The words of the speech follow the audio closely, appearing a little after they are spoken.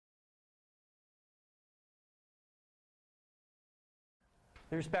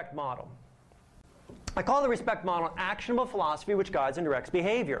the respect model. I call the respect model an actionable philosophy which guides and directs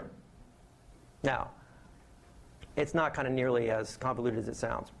behavior. Now, it's not kind of nearly as convoluted as it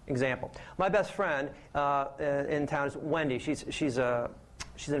sounds. Example: my best friend in town is Wendy. She's an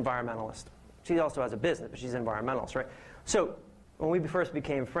environmentalist. She also has a business, but she's an environmentalist, right? So when we first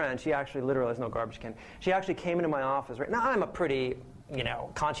became friends, she actually literally has no garbage can. She actually came into my office. Right now, I'm a pretty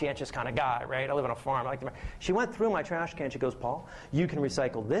conscientious kind of guy, right? I live on a farm. She went through my trash can. She goes, Paul, you can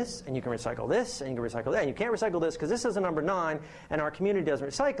recycle this, and you can recycle this, and you can recycle that. And you can't recycle this because this is a number 9, and our community doesn't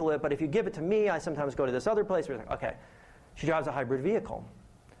recycle it. But if you give it to me, I sometimes go to this other place. Okay. She drives a hybrid vehicle.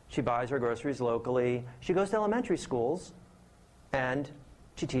 She buys her groceries locally. She goes to elementary schools, and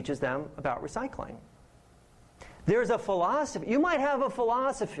she teaches them about recycling. There's a philosophy. You might have a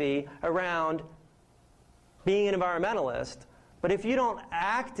philosophy around being an environmentalist, but if you don't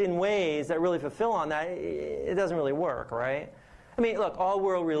act in ways that really fulfill on that, it doesn't really work, right? I mean, look, all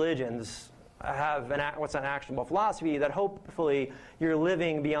world religions have what's an actionable philosophy that hopefully you're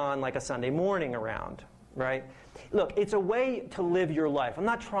living beyond like a Sunday morning around, right? Look, it's a way to live your life. I'm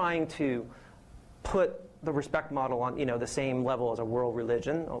not trying to put the respect model on the same level as a world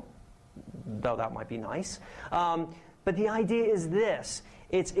religion, though that might be nice. But the idea is this.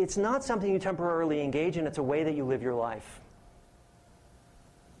 It's not something you temporarily engage in. It's a way that you live your life.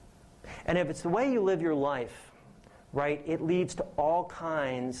 And if it's the way you live your life, right, it leads to all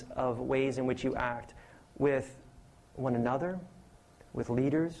kinds of ways in which you act with one another, with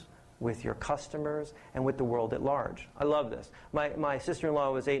leaders, with your customers, and with the world at large. I love this. My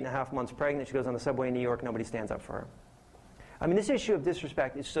sister-in-law was 8.5 months pregnant. She goes on the subway in New York. Nobody stands up for her. I mean, this issue of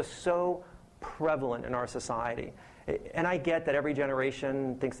disrespect is just so prevalent in our society. And I get that every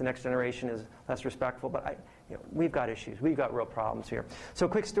generation thinks the next generation is less respectful, but we've got issues. We've got real problems here. So a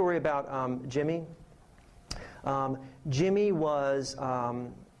quick story about Jimmy. Jimmy was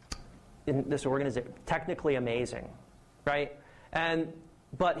in this organization, technically amazing, right?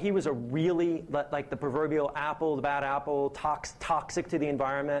 But he was a really, like the proverbial apple, the bad apple, toxic to the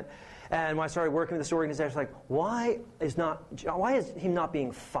environment. And when I started working with this organization, I was like, why is he not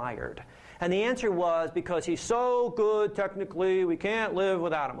being fired? And the answer was because he's so good technically, we can't live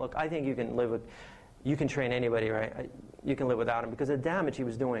without him. Look, I think you can train anybody, right? You can live without him because of the damage he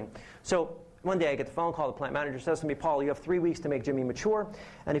was doing. So one day I get the phone call, the plant manager says to me, Paul, you have 3 weeks to make Jimmy mature,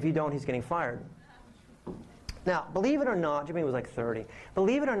 and if you don't, he's getting fired. Now, believe it or not, Jimmy was like 30.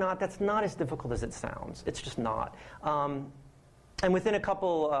 Believe it or not, that's not as difficult as it sounds. It's just not. And within a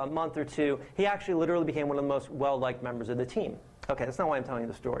couple month or two, he actually literally became one of the most well-liked members of the team. Okay, that's not why I'm telling you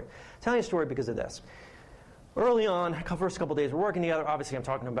the story. I'm telling you the story because of this. Early on, first couple days we're working together. Obviously, I'm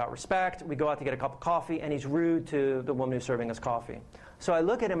talking about respect. We go out to get a cup of coffee, and he's rude to the woman who's serving us coffee. So I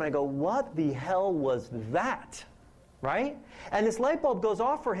look at him and I go, what the hell was that? Right? And this light bulb goes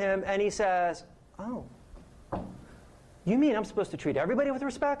off for him, and he says, oh, you mean I'm supposed to treat everybody with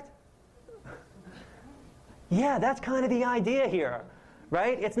respect? Yeah, that's kind of the idea here,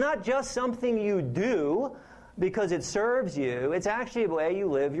 right? It's not just something you do because it serves you. It's actually the way you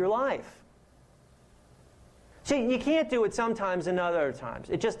live your life. See, you can't do it sometimes and other times.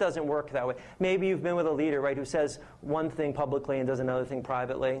 It just doesn't work that way. Maybe you've been with a leader, right, who says one thing publicly and does another thing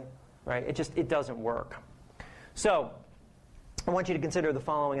privately, right? It doesn't work. So I want you to consider the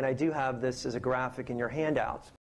following, and I do have this as a graphic in your handouts.